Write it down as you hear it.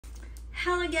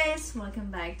Hello guys,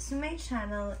 welcome back to my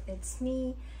channel. It's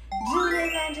me,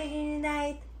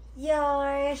 Evangeline,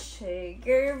 your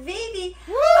sugar baby.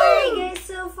 Alright guys,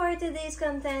 so for today's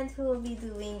content, we will be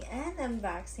doing an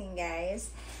unboxing,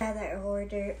 guys, that I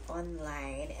ordered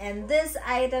online. And this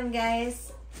item,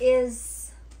 guys,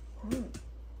 is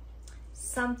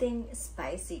something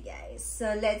spicy, guys.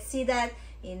 So let's see that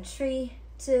in 3,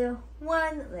 2,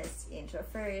 1. Let's intro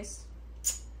first.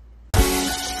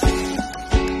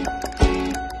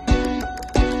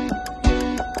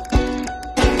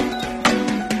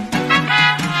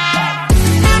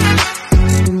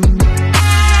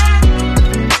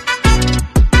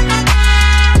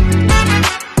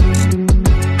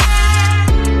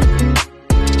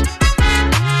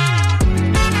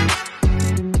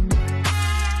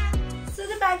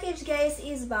 Guys,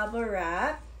 is bubble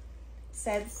wrap.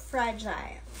 Said fragile.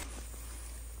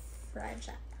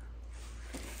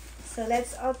 So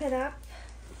let's open up.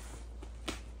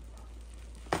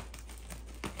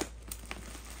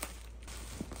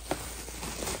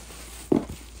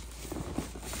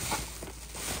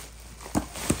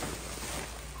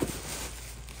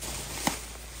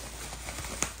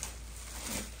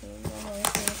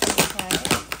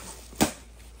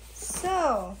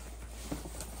 So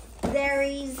there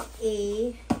is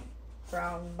a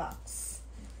brown box.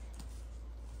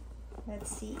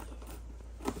 Let's see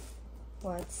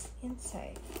what's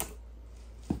inside.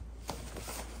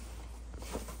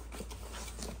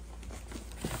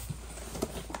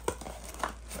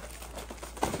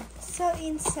 So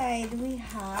inside we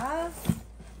have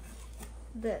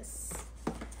this.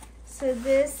 So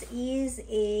this is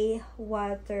a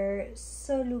water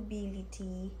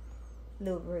solubility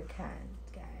lubricant,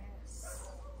 guys.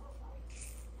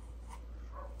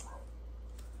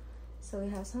 So we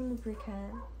have some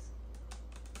lubricant,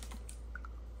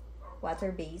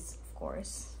 water-based, of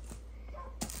course.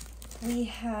 We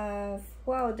have,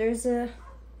 wow, there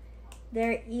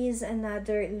is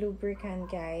another lubricant,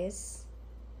 guys,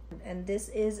 and this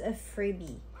is a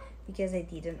freebie because I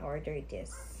didn't order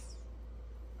this.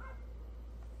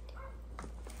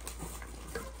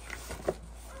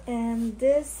 And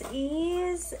this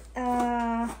is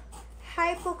a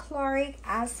hypochloric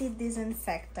acid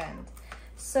disinfectant.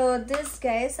 So this,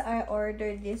 guys, I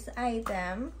ordered this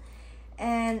item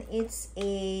and it's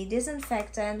a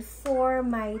disinfectant for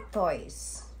my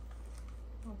toys.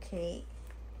 Okay,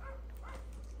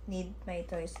 need my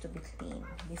toys to be clean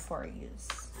before use.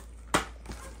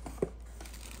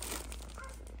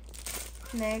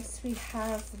 Next we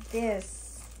have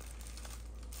this.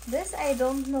 I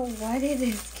don't know what it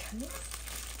is, guys.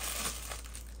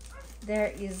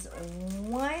 There is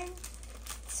 1,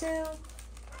 2,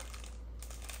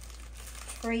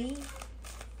 3,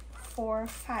 4,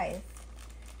 5.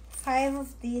 5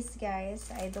 of these,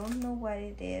 guys. I don't know what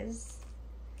it is.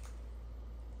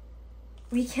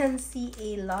 We can see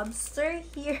a lobster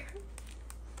here.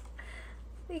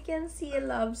 We can see a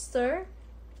lobster.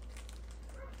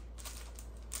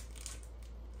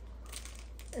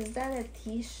 Is that a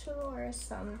tissue or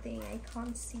something? I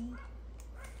can't see.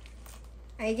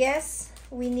 I guess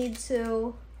we need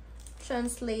to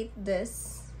translate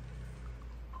this.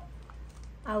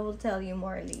 I will tell you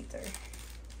more later.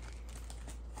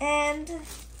 And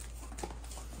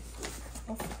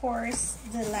of course,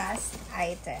 the last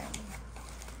item.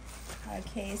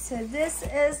 Okay, so this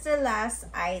is the last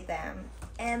item,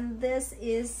 and this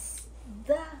is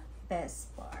the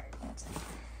best part.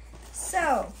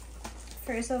 So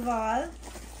first of all,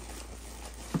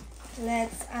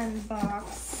 let's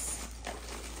unbox.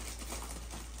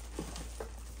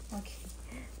 Okay,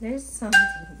 there's something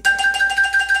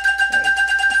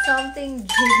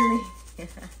jiggling.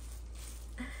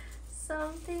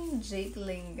 Something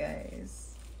jiggling,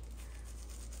 guys.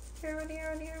 Here.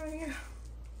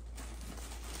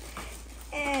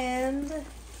 And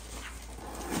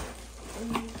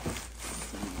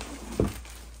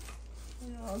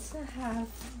we also have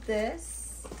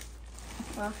this.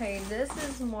 Okay, this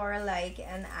is more like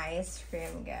an ice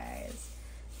cream, guys.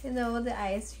 You know, the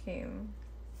ice cream.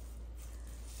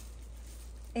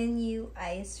 A new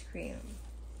ice cream.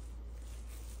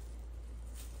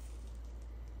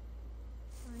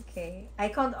 Okay, I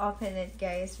can't open it,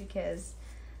 guys, because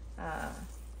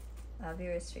I'll be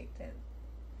restricted.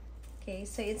 Okay,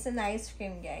 so it's an ice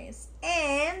cream, guys,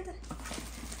 and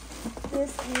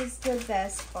this is the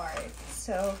best part.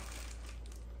 So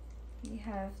we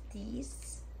have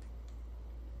these,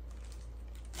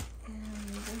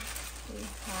 and we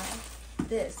have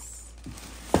this.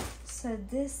 So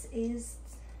this is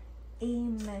a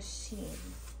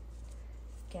machine,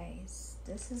 guys.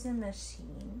 This is a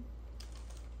machine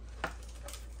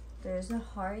there's a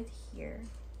heart here.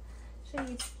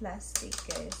 Actually, it's plastic,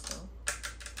 guys. So,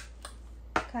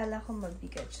 kala ko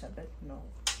mabigat siya, but no.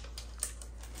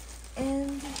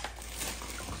 And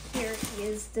here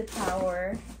is the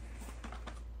power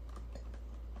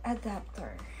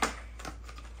adapter.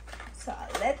 So,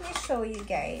 let me show you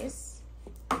guys.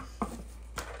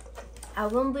 I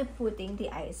won't be putting the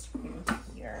ice cream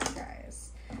here,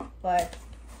 guys. But,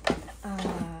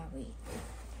 wait.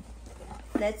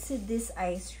 Let's see this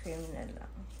ice cream na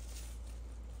lang.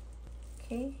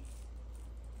 Okay.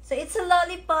 So, it's a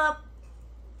lollipop.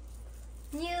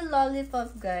 New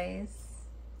lollipop, guys.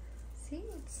 See?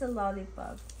 It's a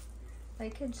lollipop.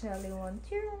 Like a jelly one.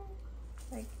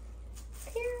 Like,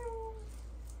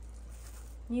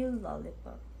 new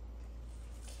lollipop.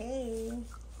 Okay.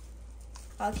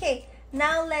 Okay.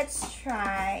 Now, let's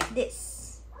try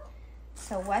this.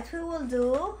 So, what we will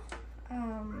do...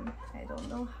 I don't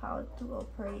know how to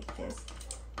operate this.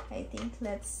 I think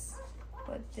let's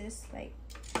put this like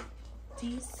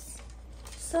this.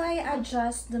 So I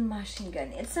adjust the machine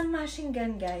gun. It's a machine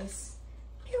gun, guys.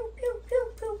 Pew pew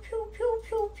pew pew pew pew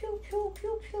pew pew pew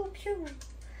pew pew pew.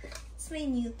 It's my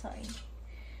new toy.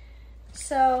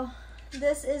 So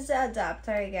this is the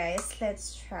adapter, guys.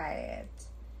 Let's try it.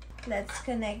 Let's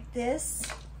connect this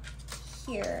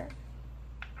here.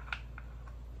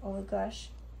 Oh my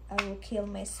gosh. I will kill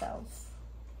myself.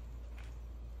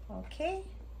 Okay,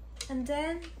 and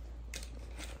then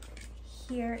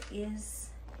here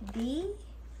is the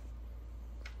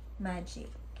magic.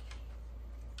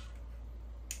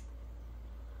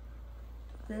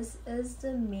 This is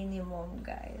the minimum,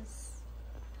 guys.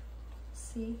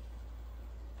 See?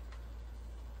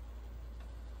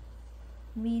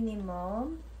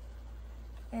 Minimum,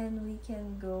 and we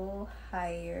can go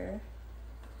higher.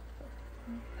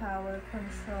 Power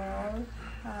control,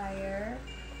 higher,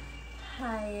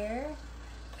 higher.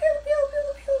 Pew pew pew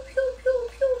pew pew pew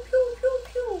pew pew pew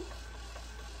pew.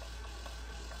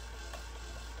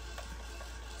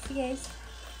 See, guys?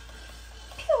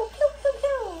 Pew pew pew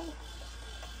pew.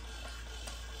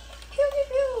 Pew pew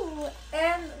pew.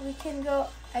 And we can go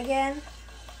again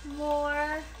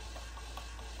more.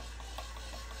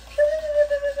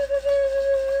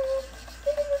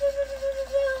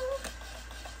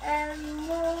 And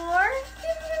more.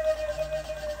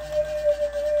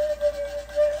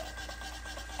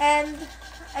 And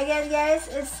again, guys,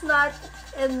 it's not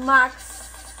in max.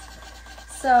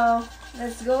 So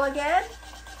let's go again.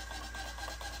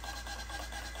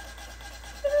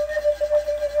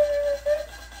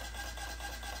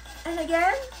 And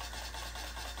again.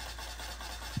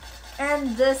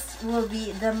 And this will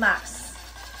be the max.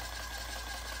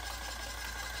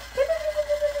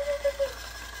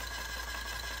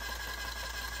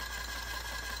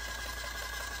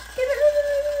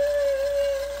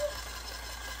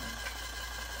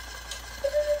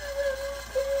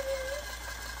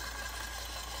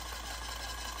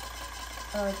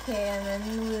 Okay, and then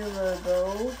we will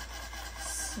go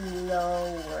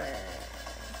slower.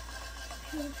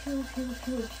 Pew, pew, pew,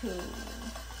 pew, pew.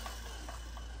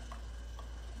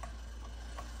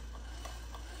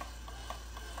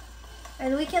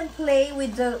 And we can play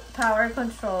with the power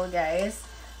control, guys.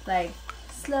 Like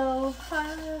slow,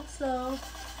 fast, slow.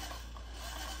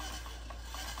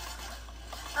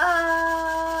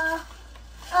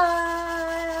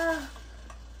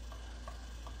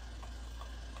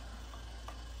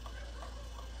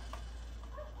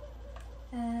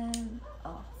 And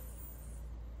off.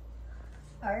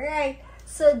 Alright,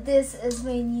 so this is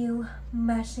my new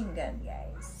machine gun,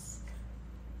 guys.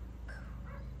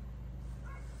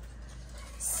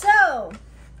 So,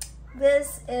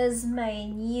 this is my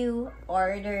new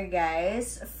order,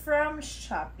 guys, from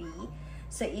Shopee.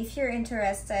 So, if you're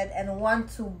interested and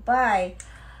want to buy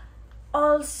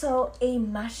also a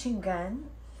machine gun.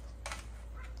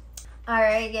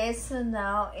 Alright, guys, so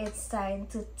now it's time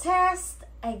to test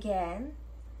again.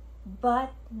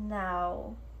 But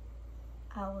now,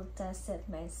 I will test it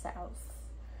myself.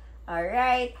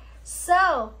 Alright,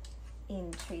 so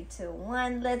in 3, 2,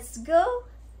 1, let's go.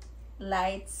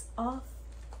 Lights off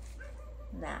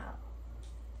now.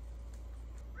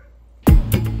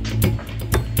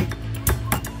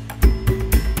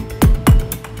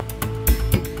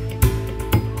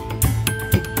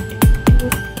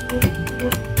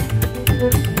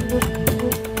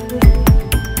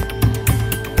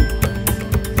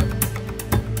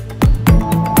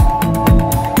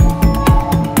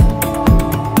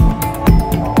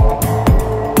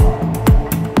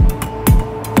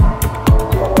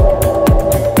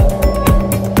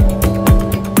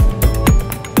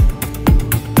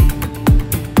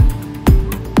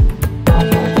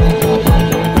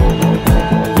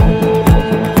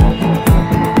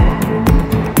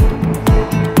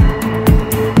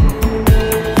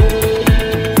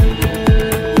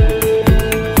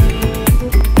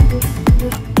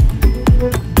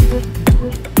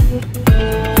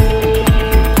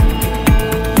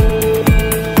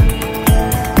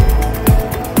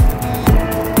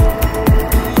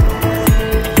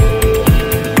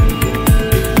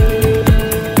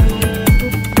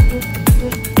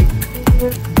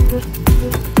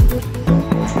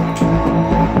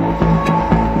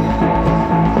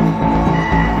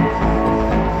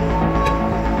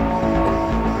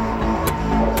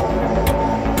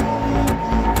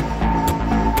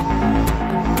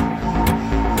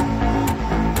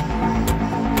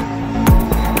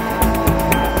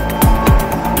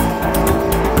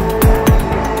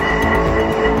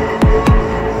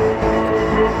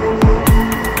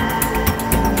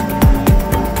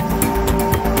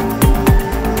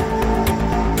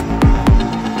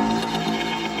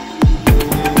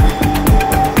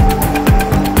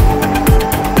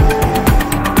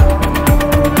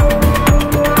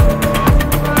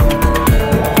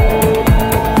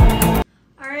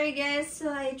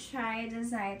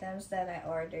 I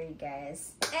ordered,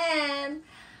 guys. And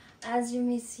as you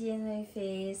may see in my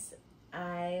face,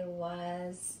 I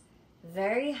was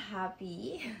very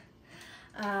happy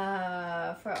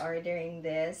for ordering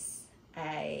this.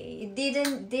 It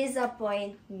didn't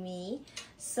disappoint me.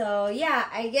 So yeah,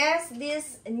 I guess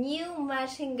this new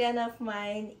machine gun of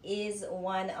mine is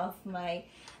one of my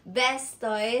best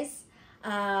toys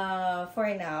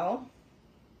for now,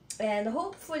 and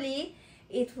hopefully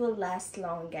it will last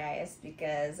long, guys,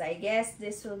 because I guess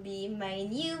this will be my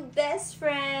new best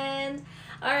friend.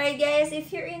 Alright guys,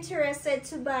 if you're interested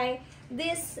to buy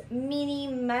this mini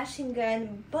machine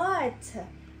gun but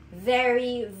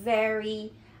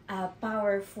very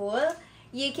powerful,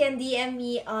 you can DM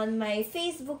me on my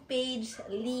Facebook page,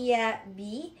 Leah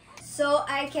B, so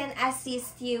I can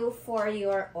assist you for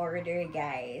your order,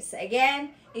 guys.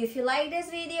 Again, if you like this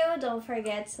video, don't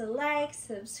forget to like,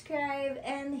 subscribe,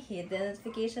 and hit the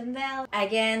notification bell.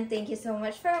 Again, thank you so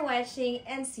much for watching,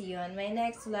 and see you on my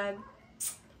next vlog.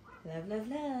 Love, love,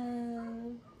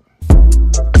 love.